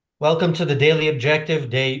Welcome to the Daily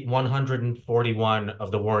Objective, day 141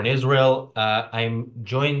 of the war in Israel. I'm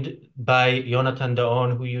joined by Yonatan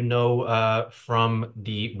Daon, who you know from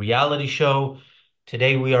the reality show.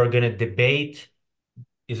 Today we are going to debate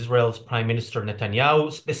Israel's Prime Minister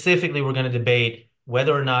Netanyahu. Specifically, we're going to debate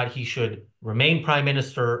whether or not he should remain Prime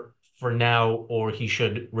Minister for now or he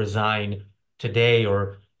should resign today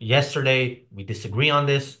or yesterday. We disagree on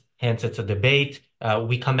this, hence it's a debate.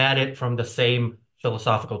 We come at it from the same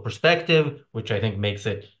philosophical perspective, which I think makes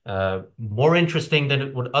it more interesting than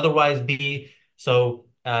it would otherwise be. So,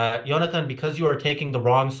 Jonathan, because you are taking the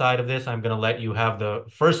wrong side of this, I'm going to let you have the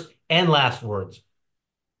first and last words.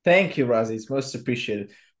 Thank you, Razi. It's most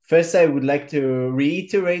appreciated. First, I would like to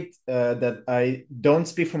reiterate that I don't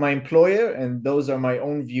speak for my employer, and those are my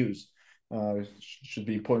own views. Should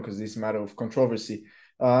be important because this is a matter of controversy.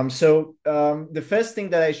 The first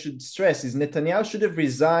thing that I should stress is Netanyahu should have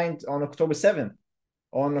resigned on October 7th,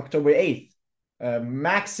 on October 8th,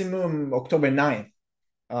 maximum October 9th.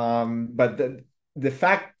 But the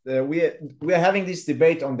fact we are having this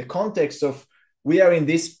debate on the context of we are in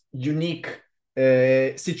this unique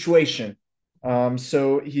situation.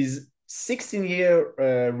 So his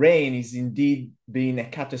 16-year reign is indeed being a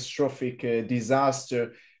catastrophic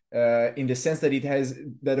disaster in the sense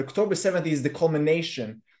that October 7th is the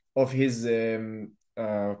culmination of his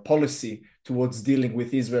policy towards dealing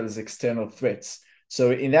with Israel's external threats.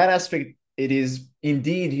 So in that aspect, it is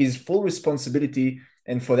indeed his full responsibility,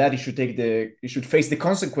 and for that he should face the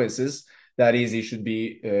consequences. That is, he should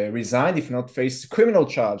be resigned, if not face criminal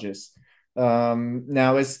charges.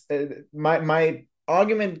 Now, as my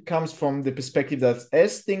argument comes from the perspective that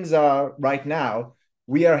as things are right now,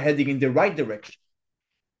 we are heading in the right direction,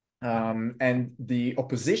 and the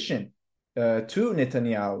opposition to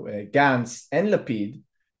Netanyahu, Gantz, and Lapid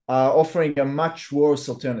are offering a much worse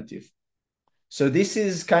alternative. So this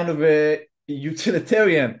is kind of a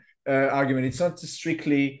utilitarian argument. It's not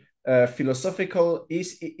strictly philosophical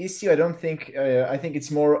issue. I don't think. I think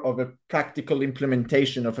it's more of a practical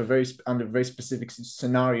implementation of under a very specific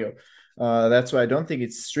scenario. That's why I don't think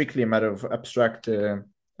it's strictly a matter of abstract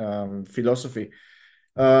philosophy.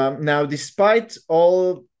 Now, despite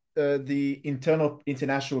all the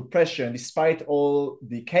international pressure and despite all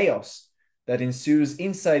the chaos that ensues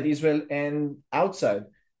inside Israel and outside,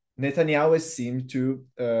 Netanyahu has seemed to,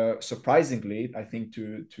 surprisingly, I think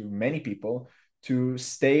to many people, to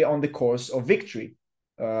stay on the course of victory.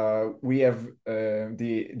 We have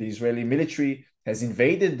the Israeli military has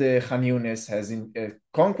invaded the Khan Yunis,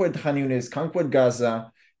 conquered Khan Yunis, conquered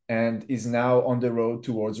Gaza, and is now on the road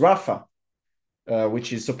towards Rafah,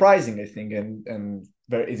 which is surprising, I think, and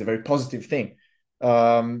is a very positive thing.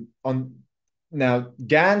 On Now,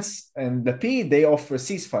 Gantz and Lapid, they offer a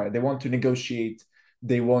ceasefire. They want to negotiate.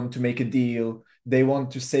 They want to make a deal. They want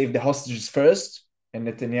to save the hostages first. And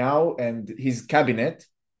Netanyahu and his cabinet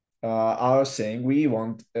are saying we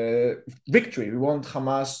want victory. We want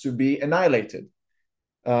Hamas to be annihilated.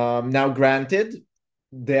 Now, granted,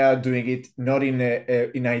 they are doing it not in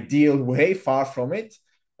an ideal way, far from it.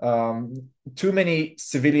 Too many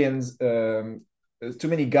civilians, too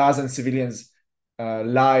many Gazan civilians'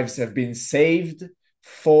 lives have been saved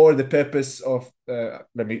for the purpose of,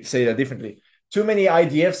 let me say that differently. Too many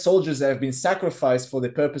IDF soldiers have been sacrificed for the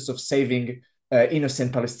purpose of saving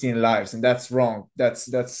innocent Palestinian lives, and that's wrong. That's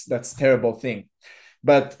a terrible thing.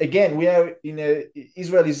 But again,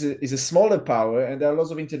 Israel is a smaller power, and there are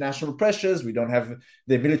lots of international pressures. We don't have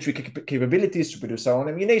the military capabilities to produce our own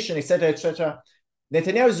ammunition, etc., etc.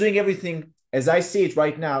 Netanyahu is doing everything, as I see it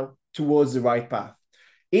right now, towards the right path.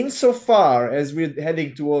 Insofar as we're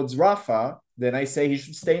heading towards Rafah, then I say he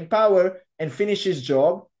should stay in power and finish his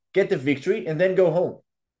job, get the victory, and then go home.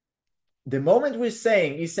 The moment he's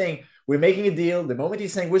saying we're making a deal, the moment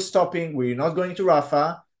he's saying we're stopping, we're not going to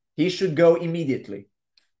Rafah, he should go immediately.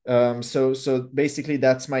 So basically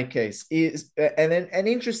that's my case. And an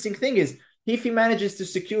interesting thing is, if he manages to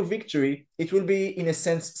secure victory, it will be in a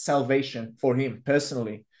sense salvation for him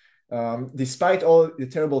personally. Despite all the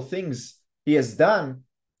terrible things he has done,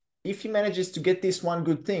 if he manages to get this one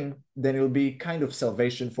good thing, then it will be kind of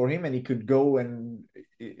salvation for him, and he could go and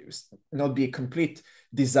not be a complete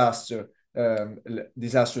disastrous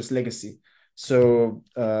legacy. So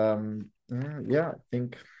I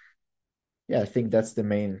think that's the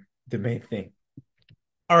main thing.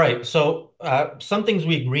 All right. So some things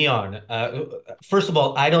we agree on. First of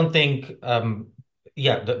all, I don't think,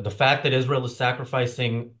 the fact that Israel is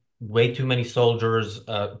sacrificing way too many soldiers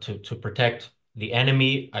to protect the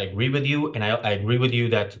enemy, I agree with you, and I agree with you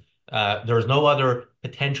that there is no other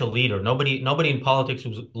potential leader, nobody in politics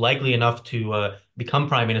who's likely enough to become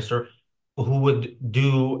prime minister who would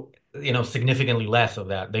do, significantly less of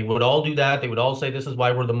that. They would all do that. They would all say this is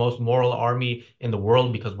why we're the most moral army in the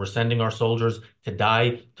world, because we're sending our soldiers to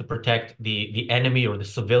die to protect the enemy or the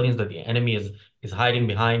civilians that the enemy is hiding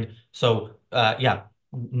behind. So yeah,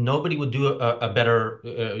 nobody would do a better,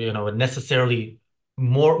 necessarily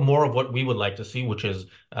more of what we would like to see, which is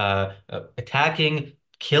attacking,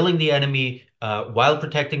 killing the enemy while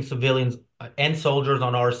protecting civilians and soldiers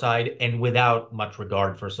on our side, and without much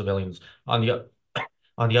regard for civilians on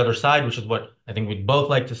the other side, which is what I think we'd both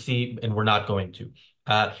like to see, and we're not going to.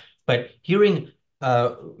 But hearing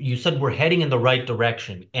you said we're heading in the right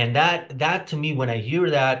direction, and that to me, when I hear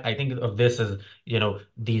that, I think of this as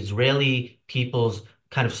the Israeli people's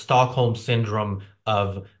kind of Stockholm syndrome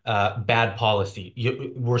of bad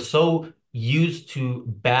policy. We're so used to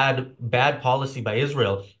bad policy by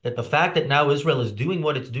Israel that the fact that now Israel is doing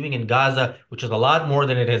what it's doing in Gaza, which is a lot more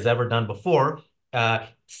than it has ever done before,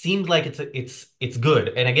 seems like it's good.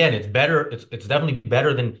 And again, it's better. It's definitely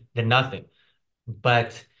better than nothing.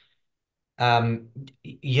 But um,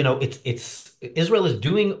 it's Israel is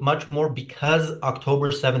doing much more because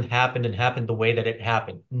October 7th happened and happened the way that it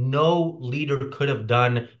happened. No leader could have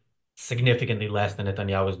done significantly less than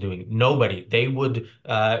Netanyahu is doing. Nobody. They would,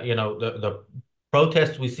 the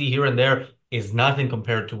protests we see here and there is nothing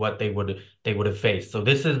compared to what they would have faced. So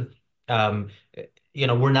this is, um,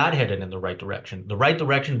 we're not headed in the right direction. The right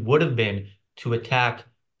direction would have been to attack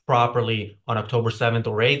properly on October 7th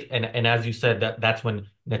or 8th. And as you said, that's when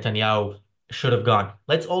Netanyahu should have gone.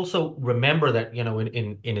 Let's also remember that,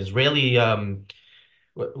 in Israeli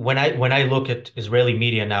when I look at Israeli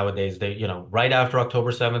media nowadays, they, right after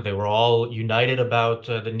October 7th, they were all united about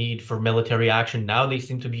the need for military action. Now they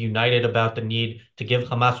seem to be united about the need to give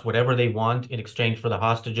Hamas whatever they want in exchange for the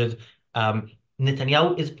hostages. Um,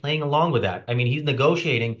 Netanyahu is playing along with that. I mean, he's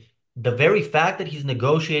negotiating. The very fact that he's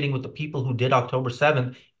negotiating with the people who did October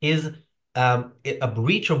 7th is a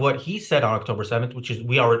breach of what he said on October 7th, which is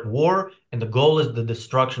we are at war and the goal is the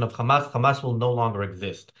destruction of Hamas. Hamas will no longer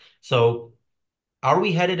exist. So are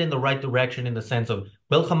we headed in the right direction in the sense of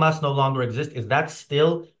will Hamas no longer exist? Is that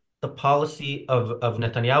still the policy of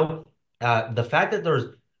Netanyahu? The fact that there's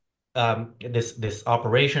this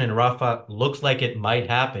operation in Rafah looks like it might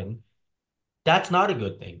happen, that's not a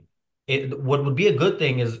good thing. What would be a good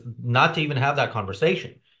thing is not to even have that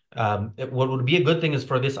conversation. What would be a good thing is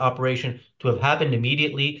for this operation to have happened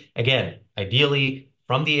immediately. Again, ideally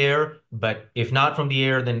from the air, but if not from the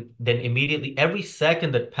air, then immediately. Every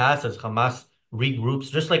second that passes, Hamas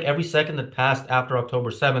regroups. Just like every second that passed after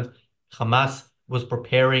October 7th, Hamas was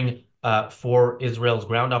preparing for Israel's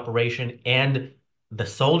ground operation, and the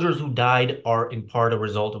soldiers who died are in part a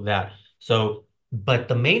result of that. So but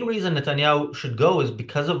the main reason Netanyahu should go is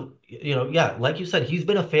because of, yeah, like you said, he's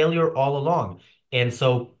been a failure all along. And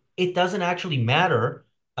so it doesn't actually matter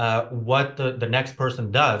what the next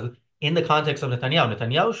person does in the context of Netanyahu.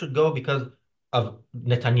 Netanyahu should go because of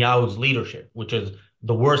Netanyahu's leadership, which is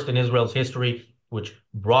the worst in Israel's history, which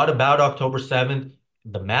brought about October 7th.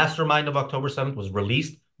 The mastermind of October 7th was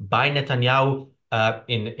released by Netanyahu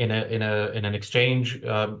in an exchange,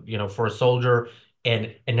 for a soldier,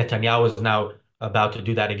 and Netanyahu is now about to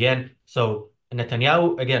do that again. So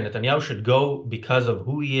Netanyahu should go because of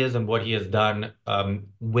who he is and what he has done,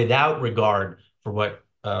 without regard for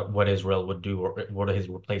what Israel would do or what his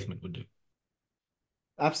replacement would do.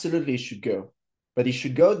 Absolutely, he should go. But he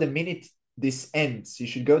should go the minute this ends. He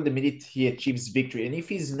should go the minute he achieves victory. And if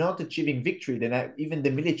he's not achieving victory, then even the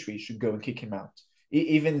military should go and kick him out.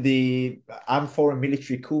 Even I'm for a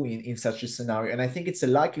military coup in such a scenario. And I think it's a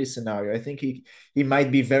likely scenario. I think he might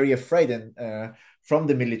be very afraid from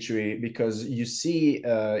the military, because you see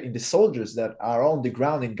in the soldiers that are on the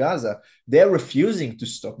ground in Gaza, they're refusing to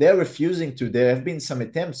stop. They're refusing to. There have been some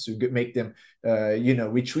attempts to make them,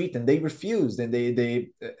 retreat, and they refused. And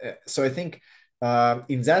so I think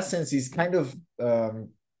in that sense, he's kind of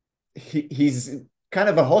he's kind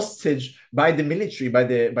of a hostage by the military,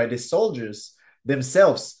 by the soldiers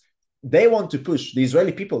themselves. They want to push the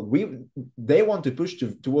Israeli people. They want to push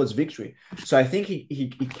towards victory. So I think he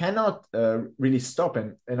cannot really stop.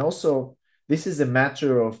 And also this is a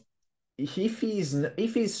matter of if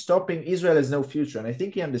he's stopping, Israel has no future. And I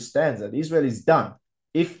think he understands that Israel is done.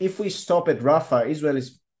 If we stop at Rafah, Israel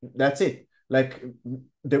is that's it. Like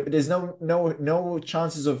there's no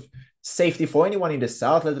chances of safety for anyone in the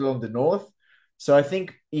south, let alone the north. So I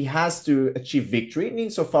think he has to achieve victory, and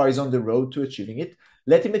insofar he's on the road to achieving it,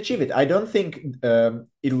 let him achieve it. I don't think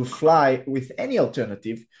it will fly with any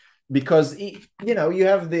alternative, because you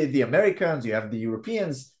have the Americans, you have the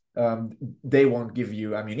Europeans. They won't give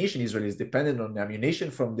you ammunition. Israel is dependent on ammunition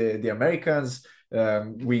from the Americans.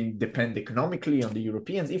 we depend economically on the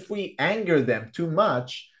Europeans. If we anger them too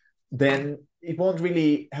much, then it won't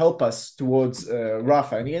really help us towards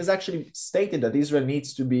Rafah. And he has actually stated that Israel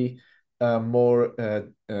needs to be more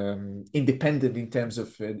independent in terms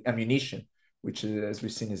of ammunition, which, as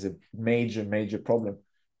we've seen, is a major, major problem.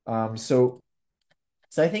 So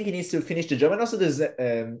I think he needs to finish the job. And also, there's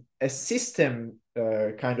a system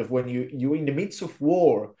kind of when you're in the midst of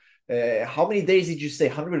war. How many days did you say?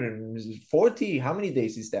 140? How many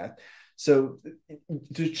days is that? So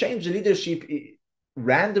to change the leadership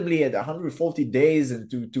randomly at 140 days and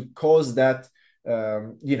to cause that,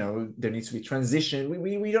 there needs to be transition.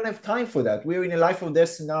 We don't have time for that. We're in a life or death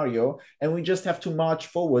scenario, and we just have to march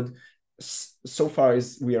forward. So far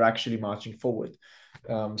as we are actually marching forward.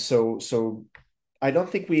 So I don't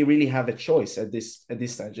think we really have a choice at this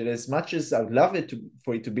stage. And as much as I'd love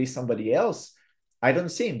for it to be somebody else, I don't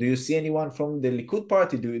see him. Do you see anyone from the Likud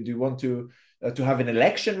party? Do you want to have an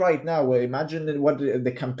election right now? Well, imagine what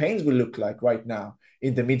the campaigns will look like right now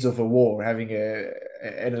in the midst of a war, having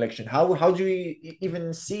an election. How do you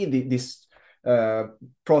even see this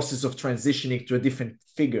process of transitioning to a different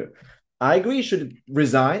figure? I agree he should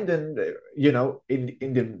resign and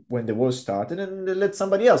in the when the war started and let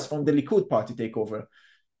somebody else from the Likud party take over.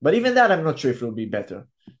 But even that, I'm not sure if it will be better.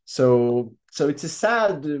 So it's a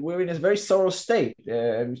sad. We're in a very sorrow state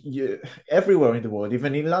everywhere in the world,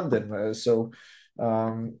 even in London.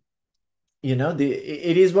 Um,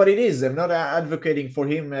 it is what it is. I'm not advocating for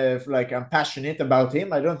him. Like I'm passionate about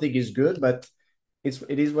him. I don't think he's good, but it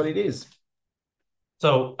is what it is.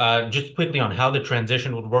 So, just quickly on how the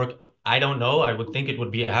transition would work, I don't know. I would think it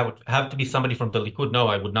would have to be somebody from the Likud. No,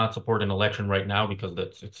 I would not support an election right now because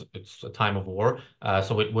it's a time of war.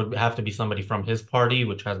 So it would have to be somebody from his party,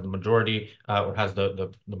 which has the majority or has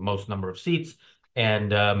the most number of seats.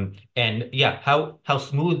 And yeah, how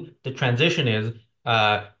smooth the transition is,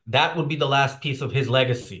 that would be the last piece of his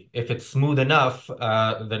legacy. If it's smooth enough,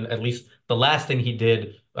 then at least the last thing he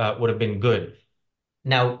did would have been good.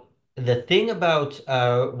 Now, the thing about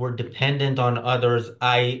we're dependent on others,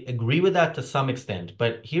 I agree with that to some extent.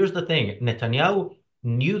 But here's the thing, Netanyahu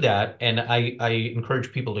knew that, and I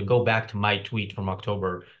encourage people to go back to my tweet from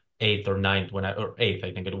October 8th or 9th or 8th,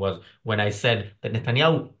 I think it was, when I said that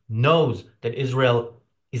Netanyahu knows that Israel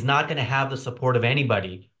is not going to have the support of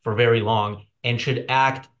anybody for very long and should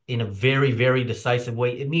act in a very, very decisive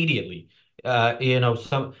way immediately. It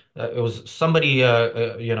was somebody,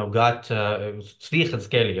 got it was Tzvi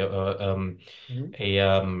Chazkeli, Mhm.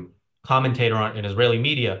 a commentator in Israeli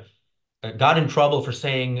media, got in trouble for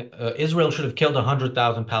saying Israel should have killed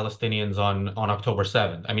 100,000 Palestinians on October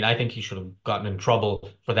 7th. I mean, I think he should have gotten in trouble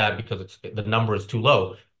for that because the number is too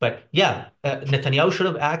low. But yeah, Netanyahu should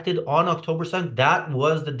have acted on October 7th. That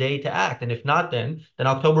was the day to act. And if not, then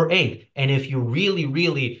October 8th. And if you really,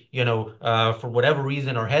 really, for whatever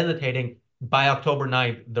reason are hesitating, by October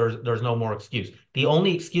 9th, there's no more excuse. The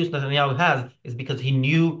only excuse Netanyahu has is because he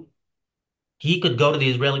knew he could go to the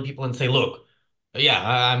Israeli people and say, look, yeah,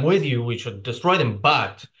 I'm with you. We should destroy them,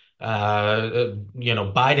 but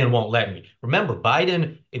Biden won't let me. Remember,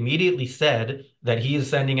 Biden immediately said that he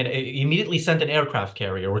is immediately sent an aircraft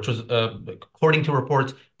carrier, which was, according to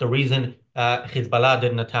reports, the reason Hezbollah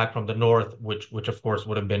didn't attack from the north, which of course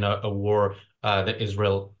would have been a war that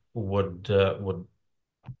Israel would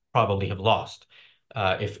probably have lost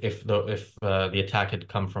if the attack had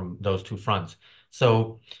come from those two fronts.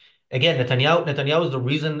 So again, Netanyahu is the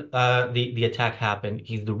reason the attack happened.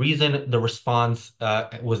 He's the reason the response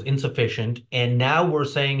was insufficient, and now we're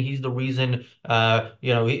saying he's the reason.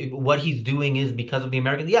 What he's doing is because of the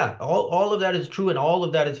Americans. Yeah, all of that is true, and all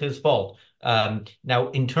of that is his fault. Now,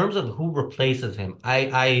 in terms of who replaces him,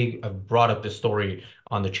 I have brought up this story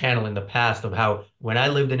on the channel in the past of how when I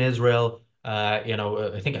lived in Israel.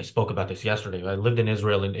 I think I spoke about this yesterday. I lived in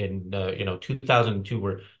Israel in 2002,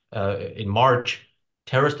 where in March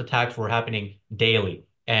terrorist attacks were happening daily.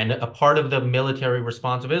 And a part of the military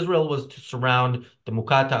response of Israel was to surround the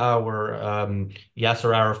Muqata'a, where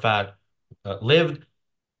Yasser Arafat lived,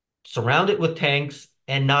 surround it with tanks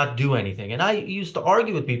and not do anything. And I used to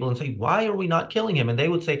argue with people and say, why are we not killing him? And they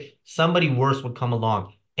would say, somebody worse would come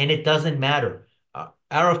along. And it doesn't matter.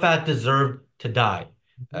 Arafat deserved to die.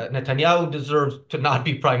 Netanyahu deserves to not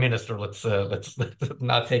be prime minister. Let's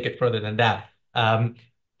not take it further than that. And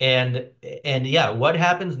and yeah, what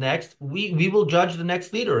happens next? We will judge the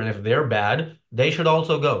next leader, and if they're bad, they should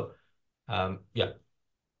also go. Yeah.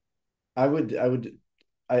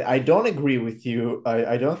 I don't agree with you.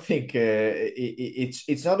 I don't think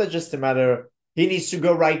it's not just a matter he needs to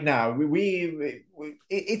go right now.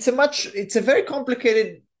 It's a very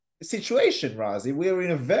complicated situation, Razi. We're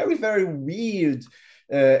in a very, very weird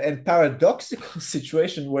and paradoxical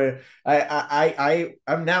situation where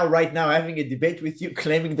I'm now right now having a debate with you,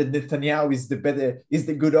 claiming that Netanyahu is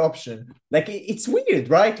the good option. Like it's weird,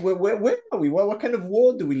 right? Where are we? What kind of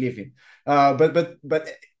world do we live in? But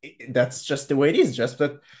that's just the way it is. Just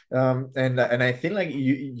that, and I think like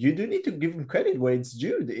you do need to give him credit where it's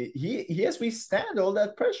due. He has withstand all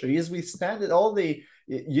that pressure. He has withstand all the.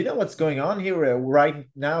 You know what's going on here right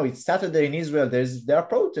now. It's Saturday in Israel. There are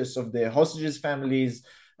protests of the hostages families.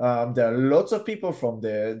 There are lots of people from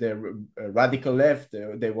the radical left.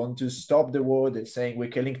 They want to stop the war. They're saying we're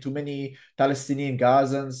killing too many Palestinian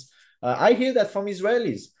Gazans. I hear that from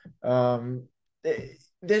Israelis.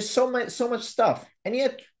 There's so much stuff, and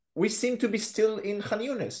yet we seem to be still in Khan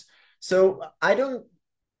Yunis. So I don't.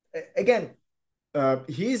 Again,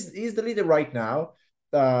 he's the leader right now.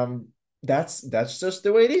 That's just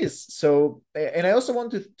the way it is. So, and I also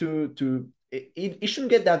want to it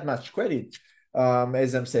shouldn't get that much credit.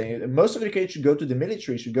 As I'm saying, most of the credit should go to the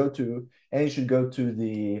military. Should go to and it should go to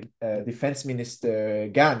the defense minister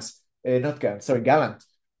Gantz, not Gantz, sorry, Gallant,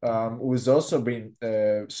 who's also been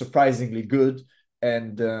surprisingly good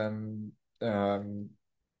and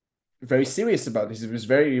very serious about this. He's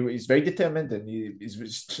very determined and he's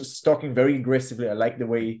just talking very aggressively. I like the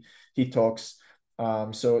way he talks.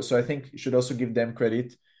 So I think you should also give them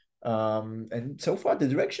credit. And so far the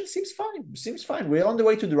direction seems fine. Seems fine. We're on the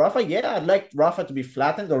way to the Rafah. Yeah, I'd like Rafah to be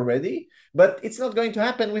flattened already, but it's not going to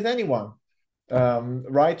happen with anyone.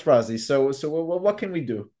 Right, Razi? So what can we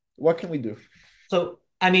do? What can we do? So,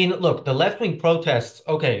 I mean, look, the left-wing protests,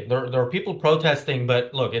 okay, there are people protesting,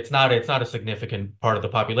 but look, it's not a significant part of the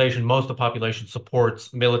population. Most of the population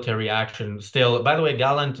supports military action still. By the way,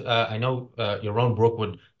 Gallant, I know Yaron Brook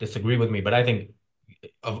would disagree with me, but I think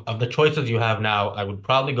of the choices you have now, I would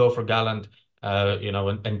probably go for Gallant,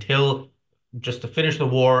 until just to finish the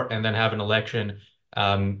war and then have an election.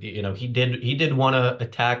 He did want to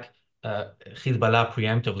attack Hezbollah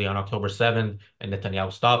preemptively on October 7th, and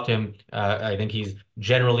Netanyahu stopped him. I think he's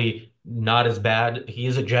generally not as bad. He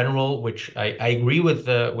is a general, which I agree with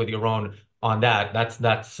Yaron on that. That's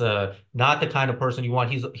not the kind of person you want.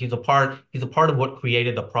 He's a part of what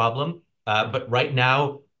created the problem. But right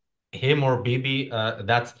now, him or Bibi,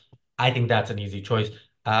 I think that's an easy choice.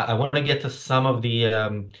 I want to get to some of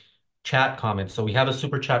the chat comments. So we have a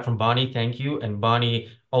super chat from Bonnie. Thank you. And Bonnie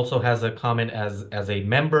also has a comment as a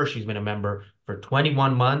member. She's been a member for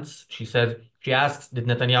 21 months. She asks, did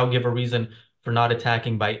Netanyahu give a reason for not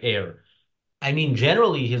attacking by air? I mean,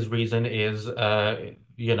 generally, his reason is,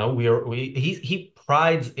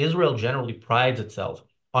 Israel generally prides itself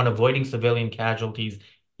on avoiding civilian casualties,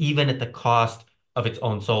 even at the cost of its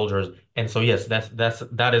own soldiers. And so, yes,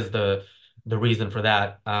 that is the reason for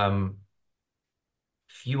that.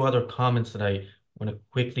 Few other comments that I want to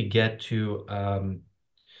quickly get to.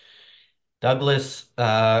 Douglas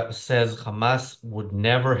says Hamas would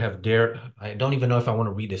never have dared. I don't even know if I want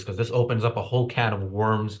to read this because this opens up a whole can of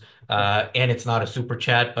worms. And it's not a super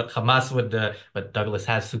chat, but but Douglas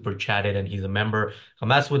has super chatted and he's a member.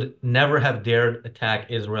 Hamas would never have dared attack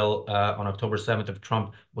Israel on October 7th if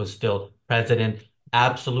Trump was still president.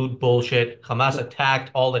 Absolute bullshit. Hamas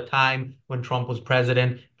attacked all the time when Trump was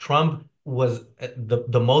president. Trump was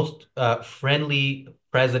the most friendly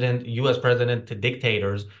president, U.S. president to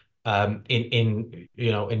dictators in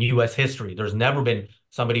U.S. history. There's never been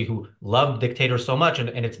somebody who loved dictators so much,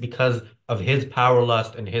 and it's because of his power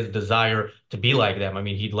lust and his desire to be like them. I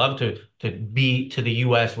mean, he'd love to be to the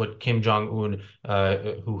U.S. what Kim Jong-un,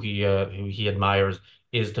 who he admires,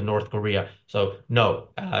 is to North Korea. So no,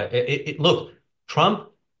 look, Trump.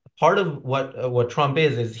 Part of what Trump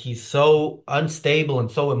is he's so unstable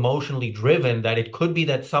and so emotionally driven that it could be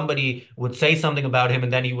that somebody would say something about him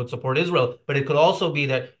and then he would support Israel. But it could also be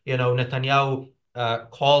that, Netanyahu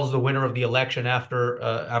calls the winner of the election after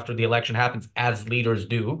the election happens, as leaders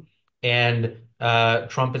do, and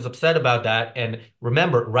Trump is upset about that. And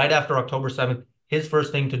remember, right after October 7th, his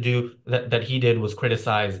first thing to do that he did was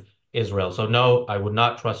criticize Israel. So no, I would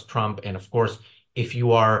not trust Trump. And of course, if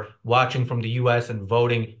you are watching from the U.S. and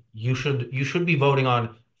voting, you should be voting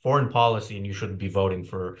on foreign policy, and you should be voting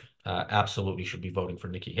for absolutely should be voting for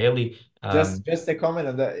Nikki Haley. Just a comment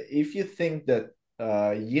on that. If you think that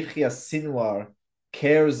Yihya Sinwar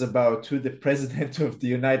cares about who the president of the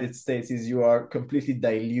United States is, you are completely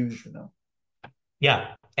delusional.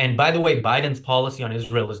 Yeah. And by the way, Biden's policy on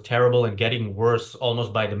Israel is terrible and getting worse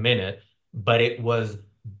almost by the minute. But it was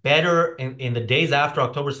better in the days after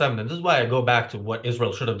October 7th. And this is why I go back to what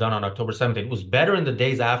Israel should have done on October 7th. It was better in the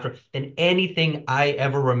days after than anything I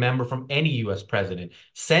ever remember from any US president.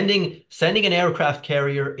 Sending an aircraft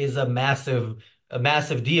carrier is a massive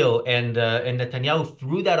deal, and Netanyahu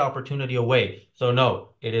threw that opportunity away. So no,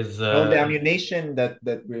 it is All the ammunition that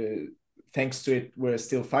we, thanks to it, we're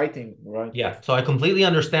still fighting, right? yeah, so I completely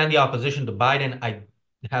understand the opposition to Biden. I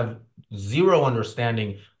have zero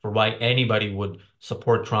understanding for why anybody would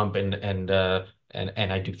support Trump, and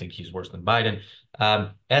I do think he's worse than Biden.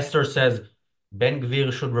 Esther says Ben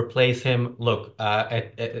Gvir should replace him. Look,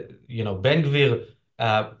 Ben Gvir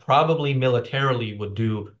probably militarily would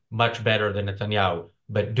do much better than Netanyahu.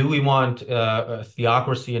 But do we want a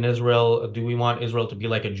theocracy in Israel? Do we want Israel to be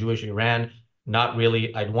like a Jewish Iran? Not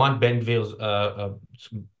really. I'd want Ben Gvir's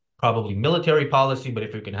probably military policy, but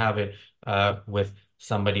if we can have it with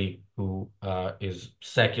somebody who is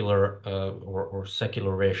secular or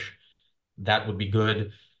secularish, that would be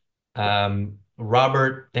good.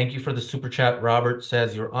 Robert, thank you for the super chat. Robert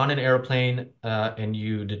says you're on an airplane and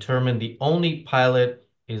you determine the only pilot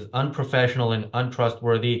is unprofessional and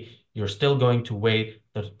untrustworthy. You're still going to wait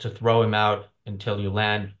to throw him out until you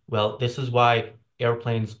land. Well, this is why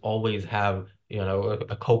airplanes always have,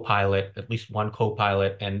 a co-pilot, at least one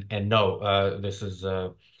co-pilot. And no, this is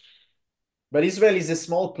But Israel is a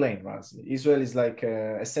small plane, Raz. Israel is like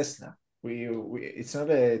a Cessna. It's not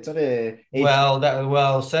a A3.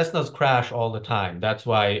 well, Cessnas crash all the time. That's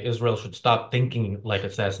why Israel should stop thinking like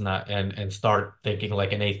a Cessna and start thinking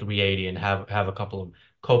like an A380 and have a couple of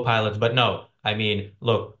co-pilots. But no, I mean,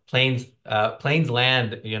 look, planes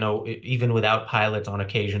land, even without pilots on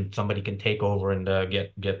occasion, somebody can take over and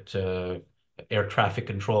get air traffic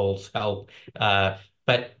controls help.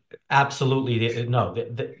 But absolutely no.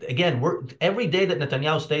 Again, we're every day that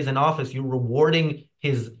Netanyahu stays in office, you're rewarding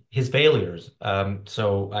his failures.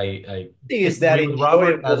 So I Think it's that disagree with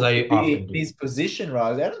Robert as enjoyable to I be often in do. his position,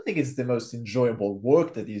 Raz. I don't think it's the most enjoyable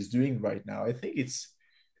work that he's doing right now. I think it's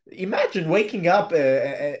imagine waking up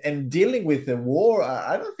and dealing with a war.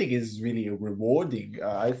 I don't think it's really rewarding.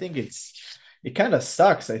 I think it kind of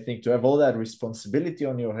sucks. I think to have all that responsibility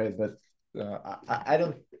on your head, but I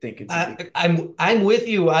don't think it's a big. I'm with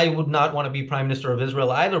you. I would not want to be prime minister of Israel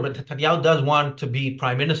either, but Netanyahu does want to be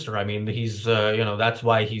prime minister. I mean, he's that's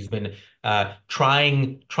why he's been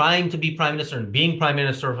trying to be prime minister and being prime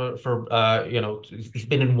minister for he's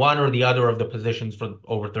been in one or the other of the positions for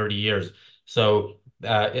over 30 years. So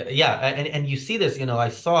yeah, and you see this. I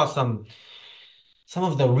saw some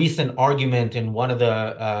of the recent argument in one of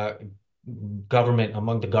the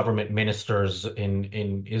among the government ministers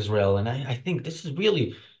in Israel, and I think this is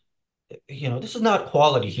really this is not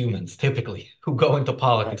quality humans typically who go into Right.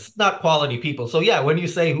 politics. It's not quality people. So yeah, when you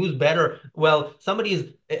say who's better, well,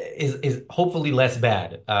 somebody is hopefully less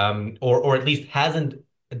bad, or at least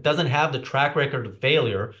doesn't have the track record of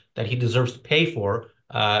failure that he deserves to pay for,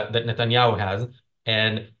 that Netanyahu has,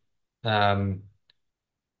 and um,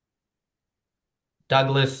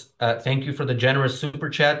 Douglas, thank you for the generous super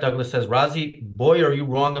chat. Douglas says, Razi, boy, are you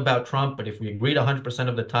wrong about Trump, but if we agreed 100%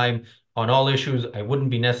 of the time on all issues, I wouldn't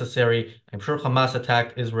be necessary. I'm sure Hamas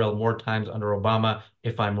attacked Israel more times under Obama.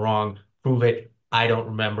 If I'm wrong, prove it. I don't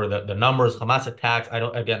remember the numbers. Hamas attacks. I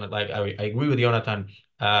don't, again, like I agree with Jonathan,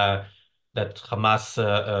 that Hamas,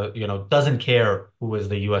 doesn't care who is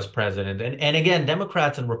the US president. And again,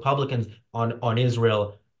 Democrats and Republicans on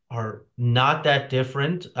Israel are not that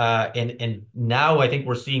different. And now I think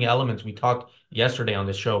we're seeing elements. We talked yesterday on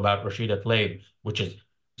this show about Rashida Tlaib, which is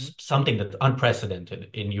something that's unprecedented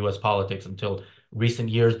in US politics until recent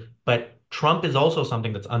years. But Trump is also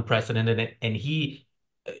something that's unprecedented. And he,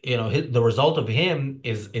 the result of him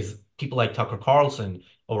is people like Tucker Carlson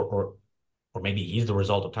or maybe he's the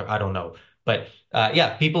result of Tucker. I don't know. But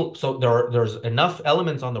yeah, people. So there's enough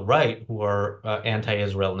elements on the right who are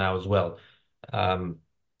anti-Israel now as well. Um,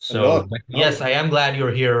 A lot. but No, yes, I am glad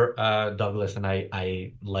you're here, Douglas, and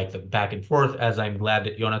I like the back and forth as I'm glad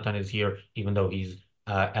that Jonathan is here, even though he's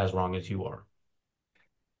as wrong as you are.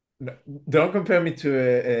 no, don't compare me to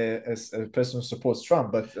a person who supports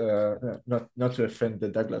Trump, but not to offend the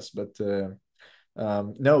Douglas, but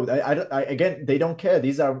no, again, they don't care.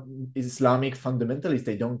 These are Islamic fundamentalists.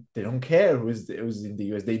 They don't care who's in the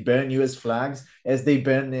US. They burn US flags as they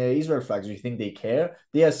burn Israel flags. Do you think they care?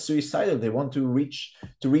 They are suicidal. They want to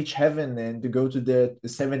reach heaven and to go to the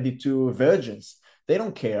 72 virgins. They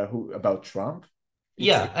don't care who about Trump.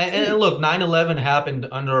 Yeah, It's and silly. look, 9/11 happened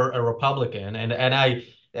under a Republican, and I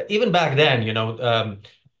even back then,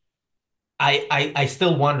 I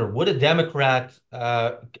still wonder, would a Democrat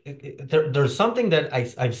there's something that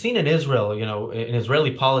I've seen in Israel, in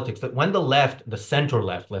Israeli politics, that when the left, the center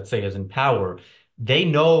left, let's say, is in power, they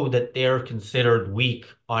know that they're considered weak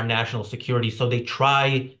on national security, so they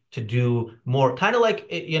try to do more. Kind of like,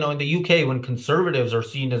 in the UK, when conservatives are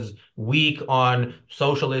seen as weak on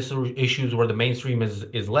social issues where the mainstream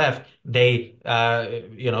is left, they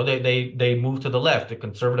move to the left. The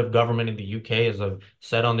conservative government in the UK, as I've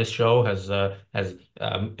said on this show, has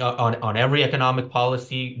on every economic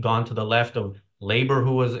policy gone to the left of Labour,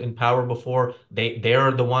 who was in power before.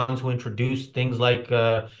 They're the ones who introduced things like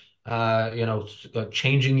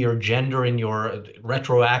changing your gender in your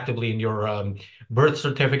retroactively in your birth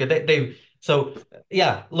certificate. So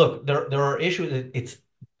yeah. Look, there are issues. It's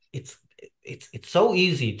it's so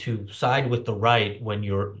easy to side with the right when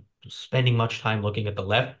you're spending much time looking at the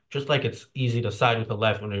left, just like it's easy to side with the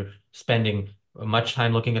left when you're spending much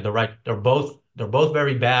time looking at the right. They're both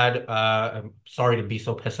very bad. I'm sorry to be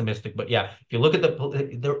so pessimistic, but yeah, if you look at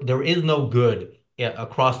there is no good, yeah,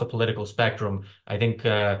 across the political spectrum. I think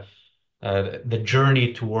the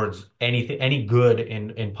journey towards any good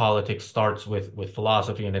in politics starts with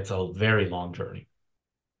philosophy, and it's a very long journey.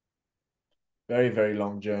 Very, very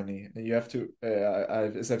long journey. You have to,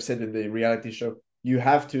 as I've said in the reality show, you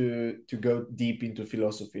have to go deep into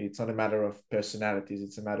philosophy. It's not a matter of personalities;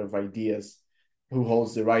 it's a matter of ideas. Who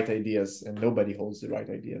holds the right ideas, and nobody holds the right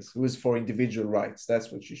ideas. Who is for individual rights?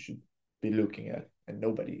 That's what you should be looking at, and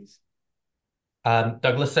nobody is.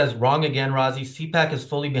 Douglas says, wrong again, Razi. CPAC is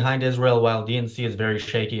fully behind Israel, while DNC is very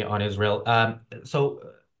shaky on Israel.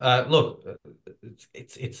 Look,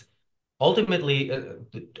 it's ultimately,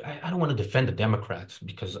 I don't want to defend the Democrats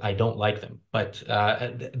because I don't like them, but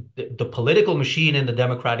the political machine in the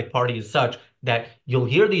Democratic Party is such that you'll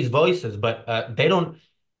hear these voices, but they don't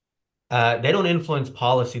influence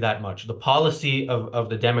policy that much. The policy of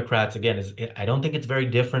the Democrats, again, I don't think it's very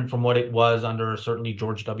different from what it was under certainly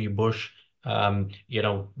George W. Bush.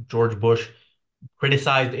 George Bush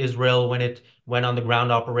criticized Israel when it went on the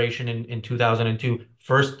ground operation in 2002.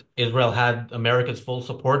 First, Israel had America's full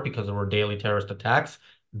support because there were daily terrorist attacks.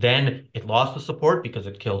 Then it lost the support because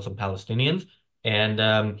it killed some Palestinians. And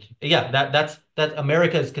yeah, that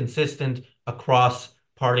America is consistent across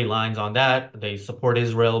party lines on that. They support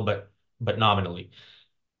Israel, but nominally.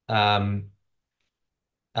 Um,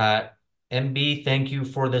 uh, MB, thank you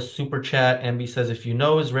for the super chat. MB says, if you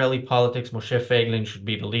know Israeli politics, Moshe Feiglin should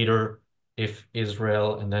be the leader if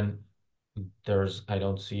Israel, and then I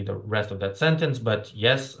don't see the rest of that sentence, but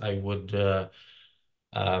yes, I would,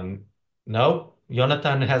 um, no.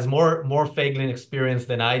 Jonathan has more Feiglin experience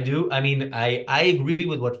than I do. I mean, I agree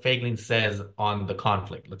with what Feiglin says on the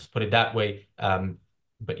conflict. Let's put it that way.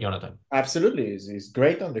 But Jonathan. Absolutely, he's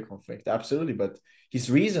great on the conflict. Absolutely, but his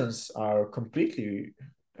reasons are completely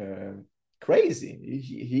crazy.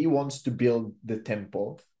 He wants to build the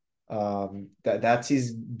temple. That's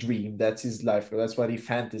his dream. That's his life. That's what he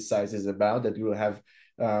fantasizes about. That will have.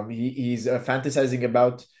 He's fantasizing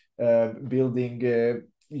about building.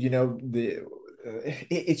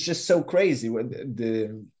 It's just so crazy when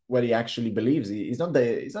the what he actually believes. He's not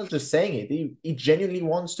just saying it. He genuinely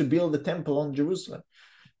wants to build a temple on Jerusalem.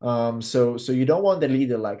 So you don't want a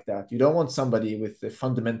leader like that. You don't want somebody with the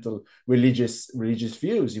fundamental religious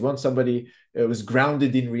views. You want somebody who's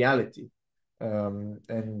grounded in reality.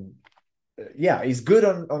 And yeah, he's good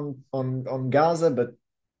on Gaza, but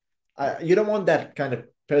you don't want that kind of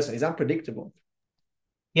person. He's unpredictable.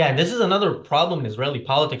 Yeah, and this is another problem in Israeli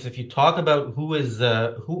politics. If you talk about who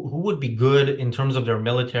would be good in terms of their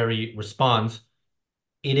military response,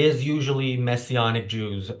 it is usually Messianic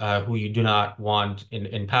Jews who you do not want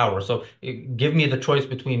in power. So give me the choice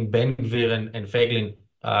between Ben Gvir and Feiglin.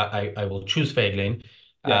 I will choose Feiglin.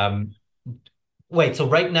 Yeah, Um, Wait, so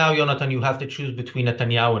right now, Jonathan, you have to choose between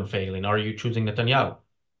Netanyahu and Feiglin. Are you choosing Netanyahu?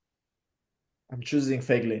 I'm choosing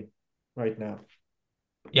Feiglin right now.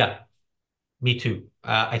 Yeah, me too.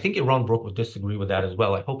 I think Yaron Brook would disagree with that as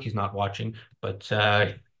well. I hope he's not watching, but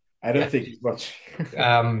I don't yeah. think he's watching.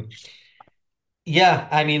 Um, Yeah,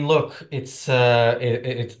 I mean, look, it's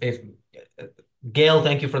Gail,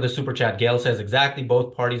 thank you for the super chat. Gail says exactly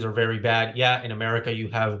both parties are very bad. Yeah, in America you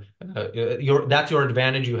have that's your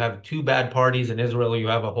advantage. You have two bad parties. In Israel you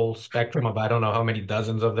have a whole spectrum of I don't know how many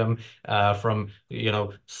dozens of them, from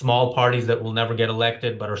small parties that will never get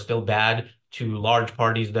elected but are still bad to large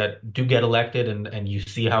parties that do get elected and you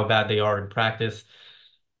see how bad they are in practice.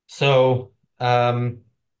 So, can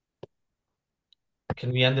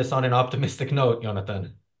we end this on an optimistic note,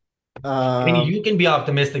 Jonathan? I mean, um, you can be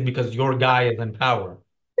optimistic because your guy is in power.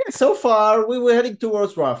 Yeah, so far we were heading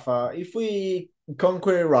towards Rafah. If we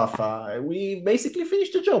conquer Rafah, we basically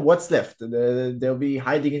finished the job. What's left? They'll be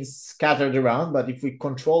hiding and scattered around, but if we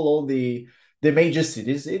control all the major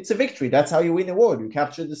cities, it's a victory. That's how you win a war. You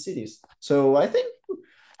capture the cities. So I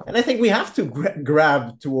think we have to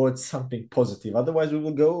grab towards something positive. Otherwise, we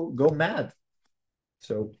will go mad.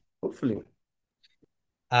 So hopefully,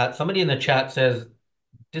 Somebody in the chat says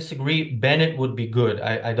disagree. Bennett would be good.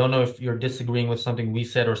 I don't know if you're disagreeing with something we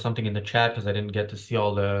said or something in the chat because I didn't get to see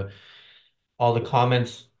all the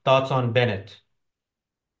comments. Thoughts on Bennett?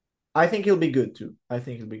 I think he'll be good too. I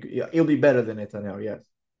think he'll be good. Yeah, he'll be better than Netanyahu. Yes.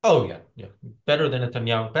 Oh yeah, yeah. Better than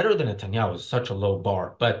Netanyahu. Better than Netanyahu is such a low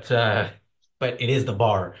bar, but it is the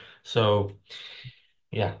bar. So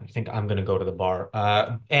yeah, I think I'm gonna go to the bar.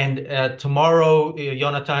 And tomorrow,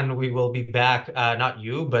 Jonathan, we will be back. Not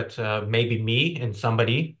you, but maybe me and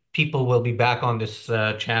somebody. People will be back on this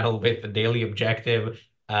channel with the Daily Objective.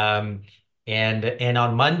 Um, and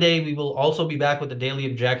on Monday, we will also be back with the Daily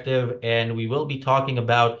Objective, and we will be talking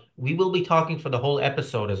for the whole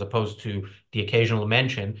episode as opposed to the occasional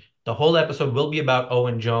mention. The whole episode will be about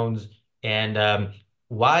Owen Jones and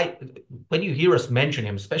why when you hear us mention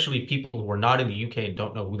him, especially people who are not in the UK and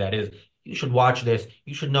don't know who that is, you should watch this.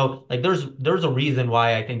 You should know, like, there's a reason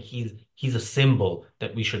why I think he's a symbol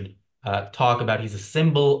that we should talk about. He's a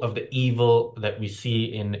symbol of the evil that we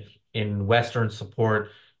see in Western support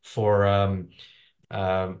for um,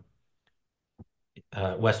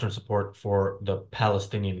 Western support for the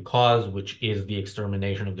Palestinian cause, which is the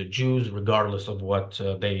extermination of the Jews, regardless of what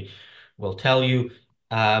they will tell you.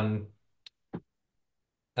 Um,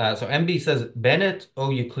 so MB says, Bennett, oh,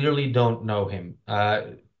 you clearly don't know him.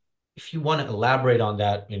 If you want to elaborate on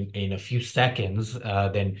that in a few seconds,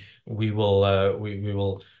 then we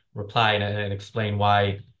will reply and explain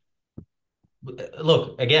why.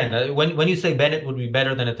 Look, again, when you say Bennett would be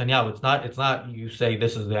better than Netanyahu, it's not you say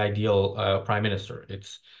this is the ideal prime minister.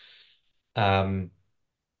 Um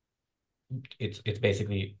it's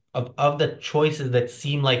basically of the choices that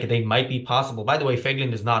seem like they might be possible. By the way,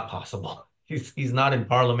 Feiglin is not possible. He's not in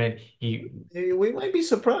parliament. We might be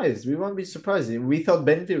surprised. We won't be surprised. We thought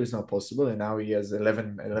Bentir was not possible, and now he has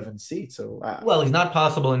 11 seats. So Well, he's not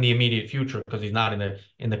possible in the immediate future because he's not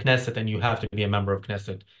in the Knesset, and you have to be a member of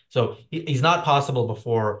Knesset. So he's not possible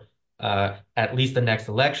before at least the next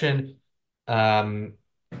election. Um,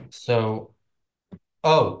 so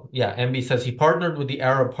Oh, yeah. MB says he partnered with the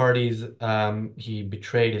Arab parties. He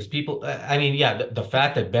betrayed his people. I mean, yeah, the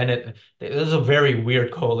fact that Bennett, this is a very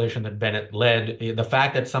weird coalition that Bennett led. The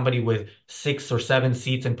fact that somebody with 6 or 7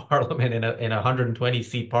 seats in parliament in a 120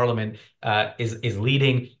 seat parliament is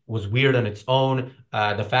leading was weird on its own.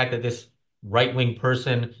 The fact that this right-wing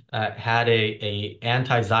person had a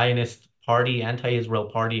anti-Zionist party, anti-Israel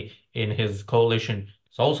party in his coalition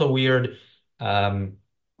is also weird. Um,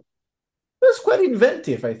 it was quite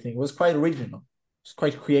inventive. I think it was quite original. It's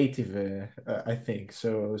quite creative. I think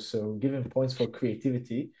so. Giving points for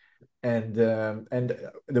creativity, and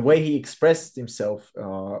the way he expressed himself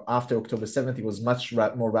after October 7th, he was much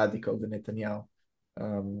more radical than Netanyahu.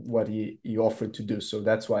 What he offered to do. So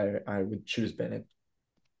that's why I would choose Bennett.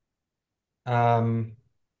 um,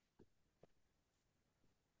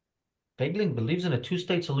 Feiglin believes in a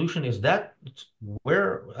two-state solution. Is that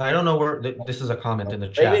where? I don't know where. This is a comment in the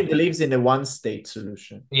Feiglin chat. believes in a one-state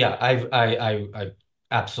solution. Yeah, I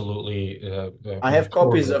absolutely I have concur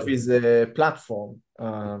copies with of it. his platform.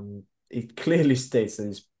 It clearly states that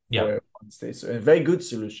it's Yeah. for one state. So a very good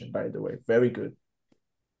solution, by the way. Very good.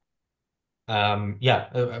 Yeah.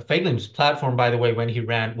 Feiglin's platform, by the way, when he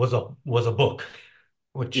ran was a book,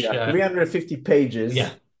 which Yeah, 350 yeah, pages,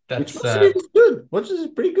 which that's mostly is good. Which is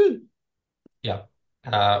pretty good. yeah.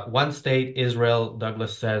 One state, Israel,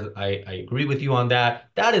 Douglas says, I agree with you on that.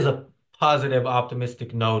 That is a positive,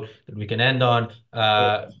 optimistic note that we can end on.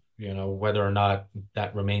 Whether or not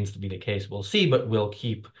that remains to be the case, we'll see, but we'll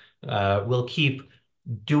keep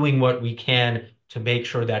doing what we can to make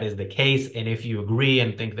sure that is the case. And if you agree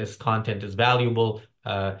and think this content is valuable,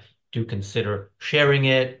 do consider sharing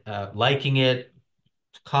it, liking it,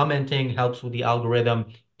 commenting helps with the algorithm,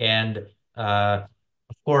 and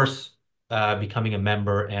of course, becoming a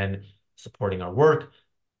member and supporting our work.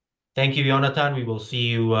 Thank you, Jonathan. We will see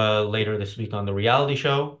you later this week on the reality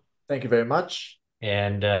show. Thank you very much.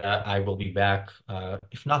 And I will be back,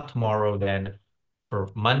 if not tomorrow, then for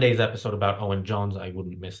Monday's episode about Owen Jones. I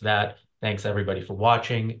wouldn't miss that. Thanks, everybody, for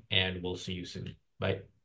watching, and we'll see you soon. Bye.